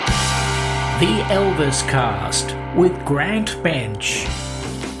The Elvis Cast with Grant Bench.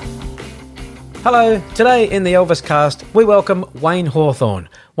 Hello, today in the Elvis Cast, we welcome Wayne Hawthorne.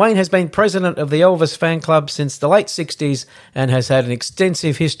 Wayne has been president of the Elvis fan club since the late 60s and has had an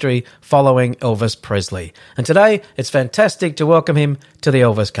extensive history following Elvis Presley. And today, it's fantastic to welcome him to the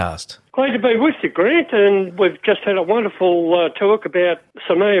Elvis Cast. Glad to be with you, Grant, and we've just had a wonderful talk about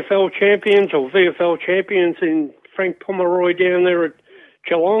some AFL champions or VFL champions in Frank Pomeroy down there at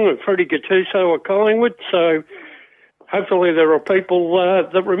Geelong and Freddie Gattuso at Collingwood, so hopefully there are people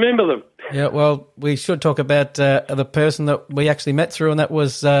that remember them. Yeah, well, we should talk about the person that we actually met through, and that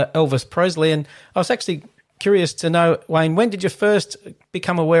was Elvis Presley. And I was actually curious to know, Wayne, when did you first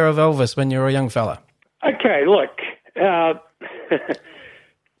become aware of Elvis when you were a young fella? Okay, look,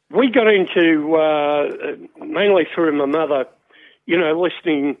 we got into, mainly through my mother, you know,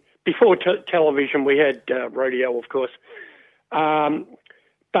 listening, before television we had radio, of course.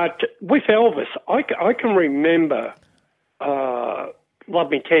 But with Elvis, I can remember Love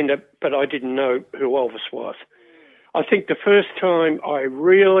Me Tender, but I didn't know who Elvis was. I think the first time I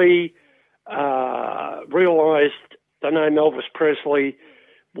really realised the name Elvis Presley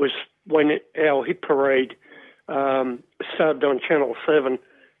was when our hit parade started on Channel 7, a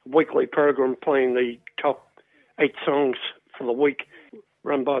weekly program playing the top 8 songs for the week,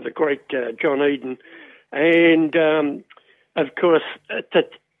 run by the great John Eden. And, of course, at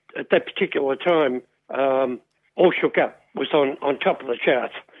that particular time, All Shook Up was on top of the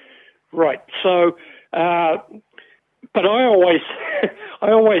charts. Right. So, but I always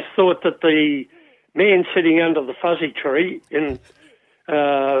thought that the man sitting under the fuzzy tree in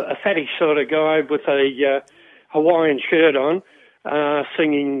a fatty sort of guy with a Hawaiian shirt on,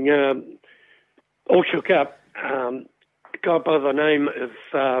 singing All Shook Up, a guy by the name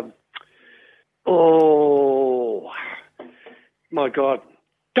of, oh, my God,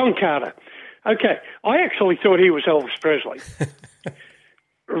 Don Carter. Okay, I actually thought he was Elvis Presley.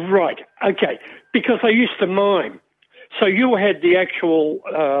 Right, okay, because I used to mime. So you had the actual,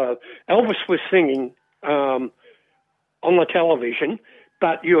 Elvis was singing on the television,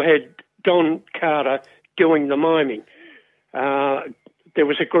 but you had Don Carter doing the miming. There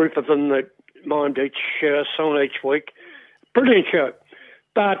was a group of them that mimed each song each week. Brilliant show.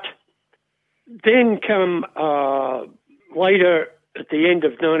 But then come later, at the end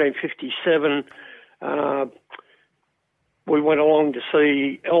of 1957, we went along to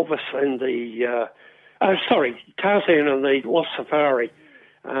see Elvis and Tarzan and the Lost Safari.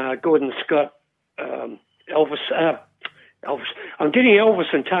 Gordon Scott, Elvis. I'm getting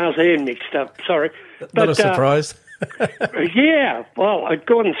Elvis and Tarzan mixed up, sorry. Not a surprise. Yeah, well,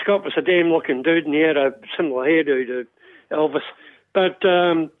 Gordon Scott was a damn-looking dude, and he had a similar hairdo to Elvis. But,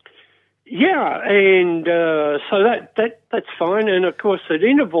 yeah, and so that's fine. And, of course, at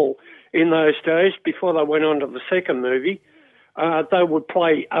interval in those days, before they went on to the second movie, they would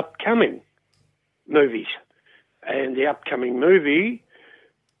play upcoming movies. And the upcoming movie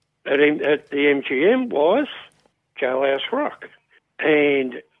at the MGM was Jailhouse Rock.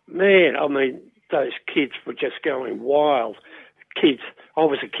 And, man, I mean, those kids were just going wild. Kids, I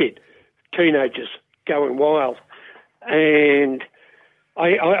was a kid, teenagers going wild. And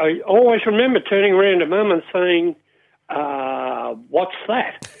I always remember turning around to Mum and saying, what's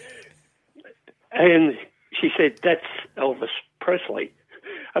that? And she said, that's Elvis Presley.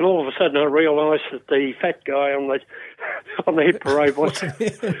 And all of a sudden I realised that the fat guy on the hit parade wasn't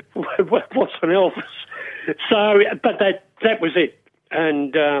Elvis. So, but that was it.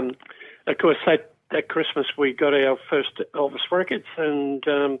 And, of course, that Christmas we got our first Elvis records, and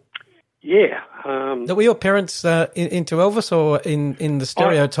Were your parents into Elvis, or in the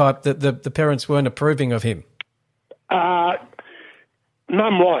stereotype that the parents weren't approving of him? Mum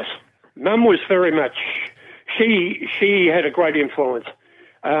was. Mum was very much. She had a great influence,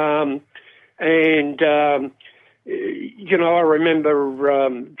 and you know, I remember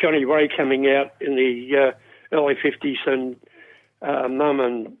Johnny Ray coming out in the early 50s, and Mum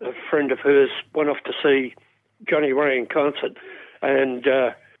and a friend of hers went off to see Johnny Ray in concert, and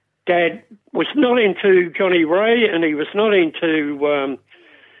Dad was not into Johnny Ray, and he was not into,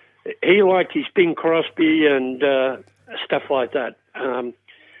 he liked his Bing Crosby and stuff like that.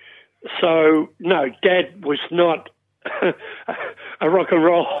 So, no, Dad was not a rock and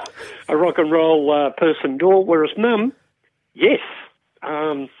roll person at all, whereas Mum, yes.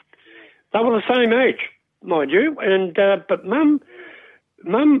 They were the same age, mind you, and but Mum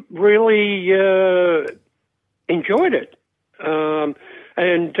really enjoyed it.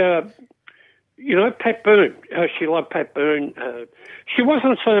 And, you know, Pat Boone, she loved Pat Boone. She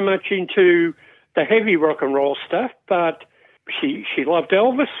wasn't so much into the heavy rock and roll stuff, but she loved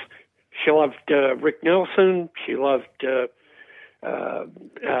Elvis. She loved Rick Nelson. She loved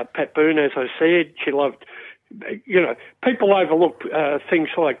Pat Boone, as I said. She loved, people overlook things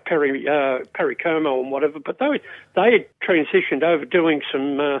like Perry Como and whatever, but they had transitioned over doing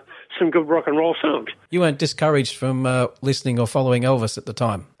some good rock and roll songs. You weren't discouraged from listening or following Elvis at the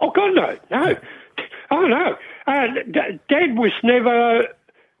time? Oh, God, no. Oh, no. Dad was never...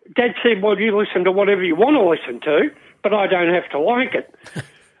 Dad said, well, you listen to whatever you want to listen to, but I don't have to like it.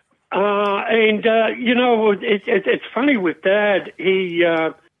 It's funny with Dad. He,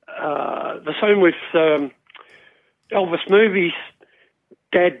 the same with Elvis movies,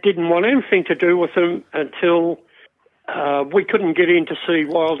 Dad didn't want anything to do with them until we couldn't get in to see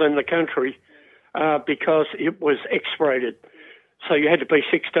Wild in the Country because it was X-rated. So you had to be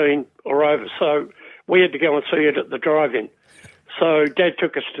 16 or over. So we had to go and see it at the drive-in. So Dad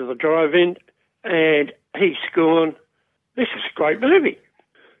took us to the drive-in, and he's gone, this is a great movie.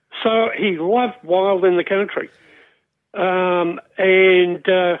 So he loved Wild in the Country. But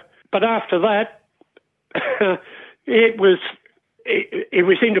after that, it was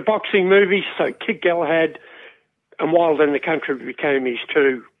into boxing movies, so Kid Galahad and Wild in the Country became his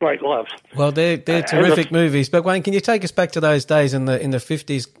two great loves. Well, they're terrific movies. But Wayne, can you take us back to those days in the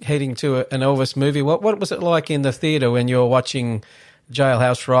 50s, heading to an Elvis movie? What was it like in the theatre when you were watching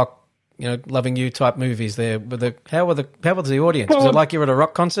Jailhouse Rock, Loving You type movies there? How was the audience? Was it like you were at a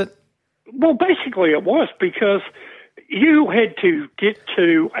rock concert? Well, basically it was, because you had to get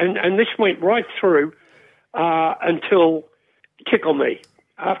to, and this went right through until Tickle Me.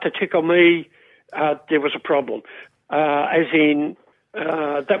 After Tickle Me, there was a problem. That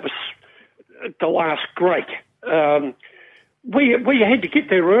was the last great. We had to get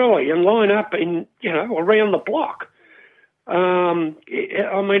there early and line up around the block.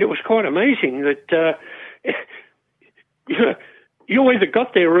 It was quite amazing that you either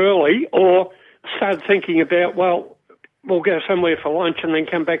got there early or started thinking about, well, we'll go somewhere for lunch and then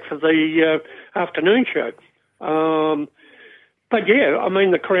come back for the afternoon show. But yeah,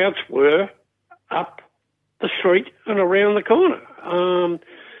 the crowds were up the street and around the corner.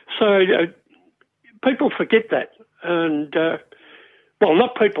 So people forget that. And,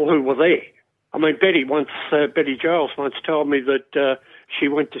 not people who were there. Betty Giles once told me that she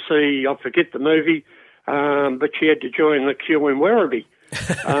went to see, I forget the movie, but she had to join the queue in Werribee,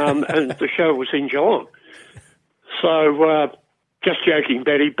 and the show was in Geelong. So, just joking,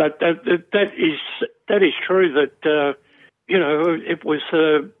 Betty, but that is true that, it was,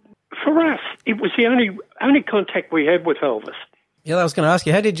 for us, it was the only contact we had with Elvis. Yeah, I was going to ask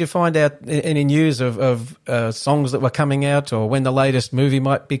you, how did you find out any news of songs that were coming out, or when the latest movie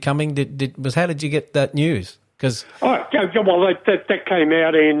might be coming? How did you get that news? That came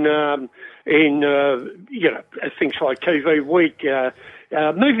out in things like TV Week,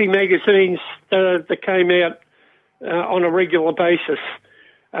 movie magazines that came out on a regular basis,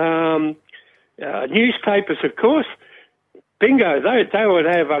 newspapers, of course. Bingo, they would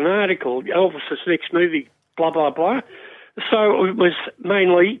have an article, Elvis's next movie, blah blah blah. So it was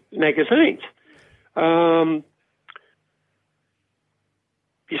mainly magazines. You're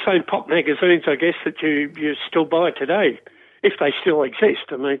saying pop magazines, I guess, that you still buy today, if they still exist.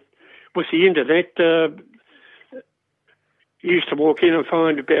 With the internet, you used to walk in and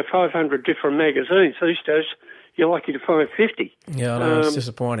find about 500 different magazines. These days, you're lucky to find 50. Yeah, I know, it's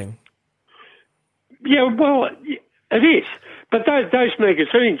disappointing. Yeah, well, it is. But those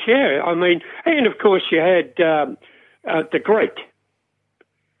magazines, yeah, and of course you had... the great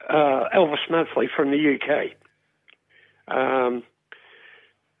Elvis Monthly from the UK.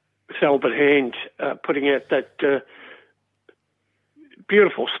 With Albert Hand putting out that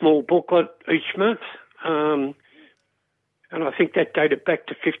beautiful small booklet each month. And I think that dated back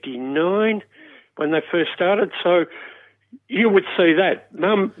to 59 when they first started. So you would see that.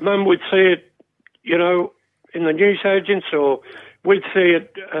 Mum would see it, in the newsagents, or we'd see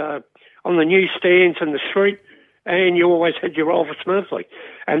it on the newsstands in the street. And you always had your Elvis Monthly.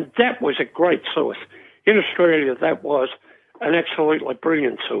 And that was a great source. In Australia, that was an absolutely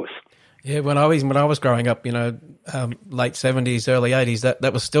brilliant source. Yeah, when I was growing up, late 70s, early 80s,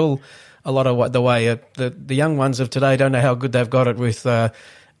 that was still a lot of the way. The young ones of today don't know how good they've got it with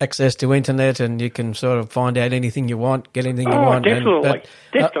access to internet, and you can sort of find out anything you want, get anything you want.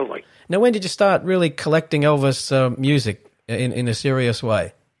 Definitely. Now, when did you start really collecting Elvis music in a serious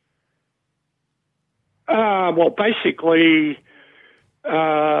way? Basically,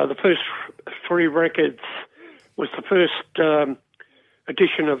 the first 3 records was the first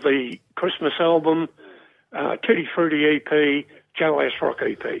edition of the Christmas album, Tutti Frutti EP, Jailhouse Rock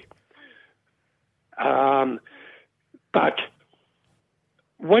EP. But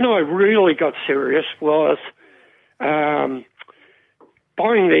when I really got serious was buying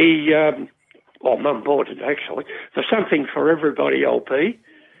the, Mum bought it actually, the Something for Everybody LP,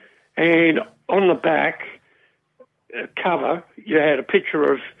 and on the back cover you had a picture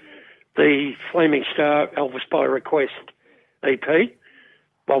of the Flaming Star Elvis by Request EP.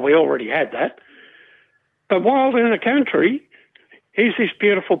 Well, we already had that. But while in the country, here's this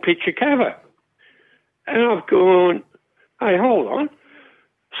beautiful picture cover. And I've gone, hey, hold on.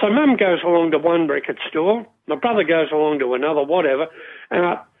 So Mum goes along to one record store, my brother goes along to another, whatever,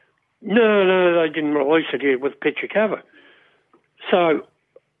 and no, they didn't release it here with picture cover. So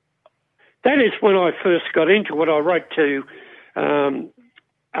that is when I first got into it. I wrote to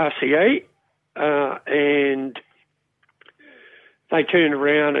RCA, and they turned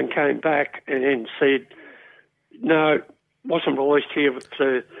around and came back and said, no, it wasn't released here with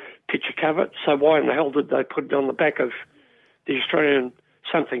the picture cover, so why in the hell did they put it on the back of the Australian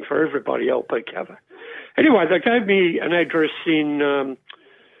Something for Everybody LP cover? Anyway, they gave me an address in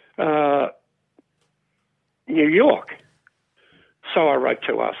New York. So I wrote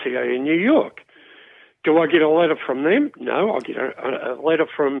to RCA in New York. Do I get a letter from them? No, I get a letter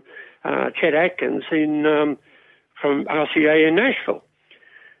from Chet Atkins from RCA in Nashville.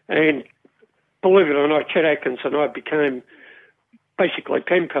 And believe it or not, Chet Atkins and I became basically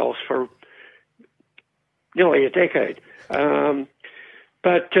pen pals for nearly a decade.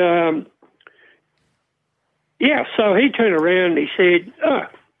 So he turned around and he said,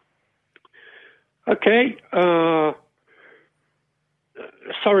 okay,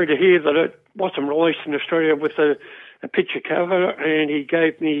 sorry to hear that it wasn't released in Australia with a picture cover, and he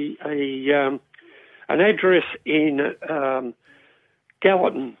gave me an address in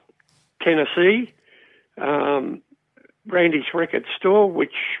Gallatin, Tennessee, Randy's record store,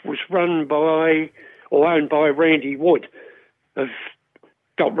 which was run by or owned by Randy Wood of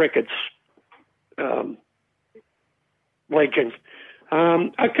Dot Records legend.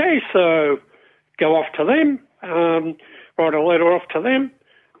 Okay, so go off to them, write a letter off to them,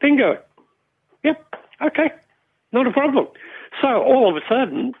 bingo. Yep, okay, not a problem. So all of a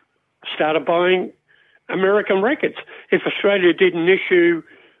sudden, started buying American records. If Australia didn't issue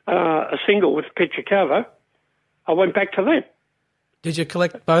a single with picture cover, I went back to them. Did you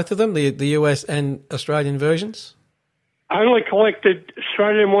collect both of them, the US and Australian versions? I only collected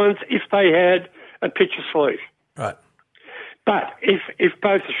Australian ones if they had a picture sleeve. Right. But if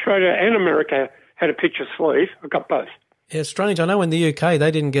both Australia and America had a picture sleeve, I got both. Yeah, strange. I know in the UK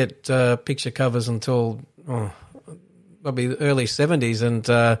they didn't get picture covers until probably the early 70s. And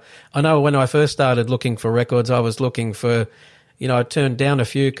I know when I first started looking for records, I was looking for, I turned down a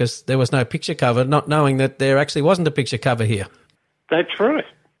few because there was no picture cover, not knowing that there actually wasn't a picture cover here. That's right.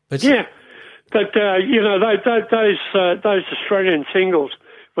 But those Australian singles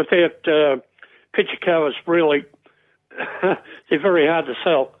without picture covers really, they're very hard to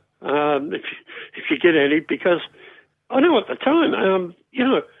sell if you get any, because I know at the time,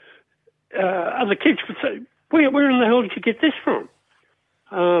 other kids would say, where in the hell did you get this from?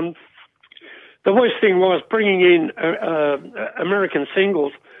 The worst thing was bringing in American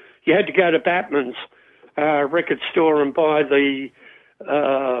singles. You had to go to Batman's record store and buy the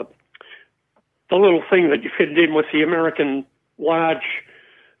little thing that you fitted in with the American large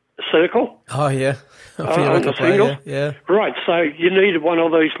circle. Oh, yeah. On the single. Yeah. Right, so you needed one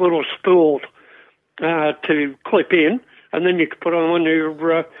of those little spools to clip in, and then you could put on your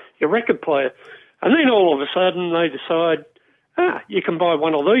record player. And then all of a sudden they decide, you can buy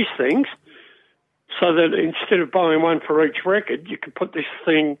one of these things, so that instead of buying one for each record, you could put this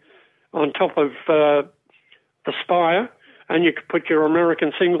thing on top of the Spire, and you could put your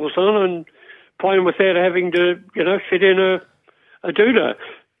American singles on and play them without having to, fit in a doodah.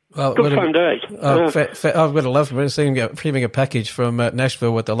 Well, good fun days. I would have loved seeing a package from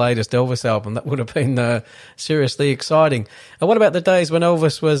Nashville with the latest Elvis album. That would have been seriously exciting. And what about the days when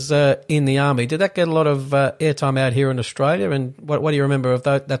Elvis was in the army? Did that get a lot of airtime out here in Australia? And what do you remember of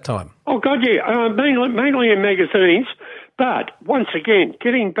that time? Oh, God, yeah. Mainly in magazines. But once again,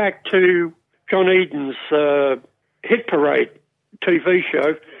 getting back to John Eden's Hit Parade TV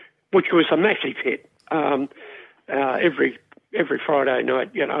show, which was a massive hit every Friday night,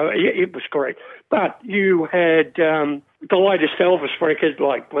 it was great. But you had the latest Elvis record,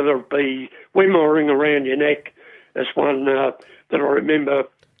 like whether it be When My Ring Around Your Neck, as one that I remember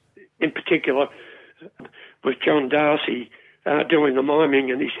in particular, with John Darcy doing the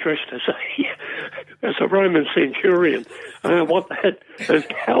miming, and he's dressed as a Roman centurion. What the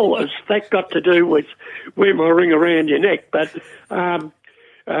hell has that got to do with Wear My Ring Around Your Neck? But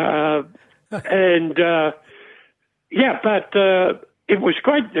it was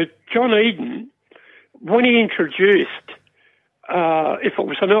great that John Eden, when he introduced, if it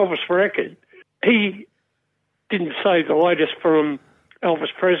was an Elvis record, he didn't say the latest from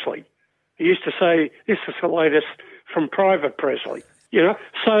Elvis Presley. He used to say, this is the latest from Private Presley, you know.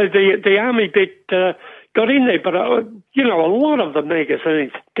 So the Army bit got in there, but, you know, a lot of the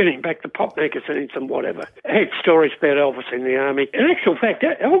magazines, getting back to pop magazines and whatever, had stories about Elvis in the Army. In actual fact,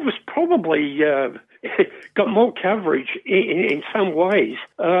 Elvis probably got more coverage in some ways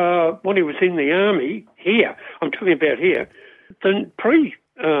when he was in the Army here, I'm talking about here, than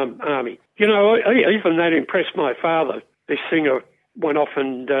pre-Army. You know, even that impressed my father. This singer went off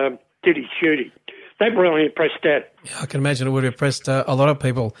and did his duty. That really impressed Dad. Yeah, I can imagine it would have impressed a lot of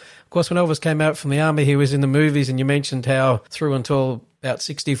people. Of course, when Elvis came out from the Army, he was in the movies, and you mentioned how through until about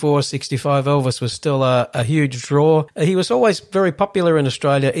 64, 65, Elvis was still a huge draw. He was always very popular in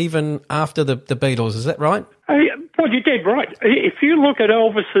Australia, even after the Beatles. Is that right? Well, you're dead right. If you look at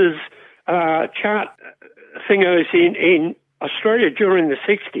Elvis's chart thingos in Australia during the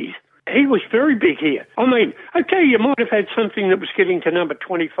 60s, he was very big here. I mean, okay, you might have had something that was getting to number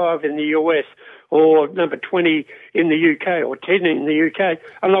 25 in the US or number 20 in the UK or 10 in the UK,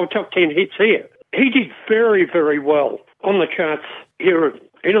 and they were top 10 hits here. He did very, very well on the charts here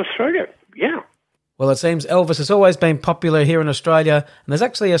in Australia, yeah. Well, it seems Elvis has always been popular here in Australia, and there's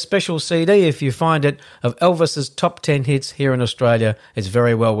actually a special CD, if you find it, of Elvis's top 10 hits here in Australia. It's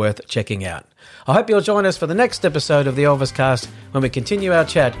very well worth checking out. I hope you'll join us for the next episode of the Elvis Cast when we continue our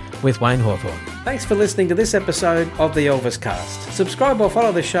chat with Wayne Hawthorne. Thanks for listening to this episode of the Elvis Cast. Subscribe or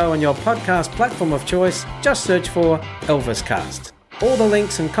follow the show on your podcast platform of choice. Just search for Elvis Cast. All the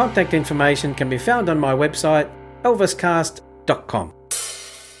links and contact information can be found on my website, elviscast.com.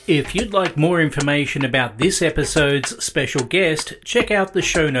 If you'd like more information about this episode's special guest, check out the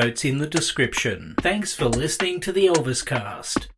show notes in the description. Thanks for listening to the Elvis Cast.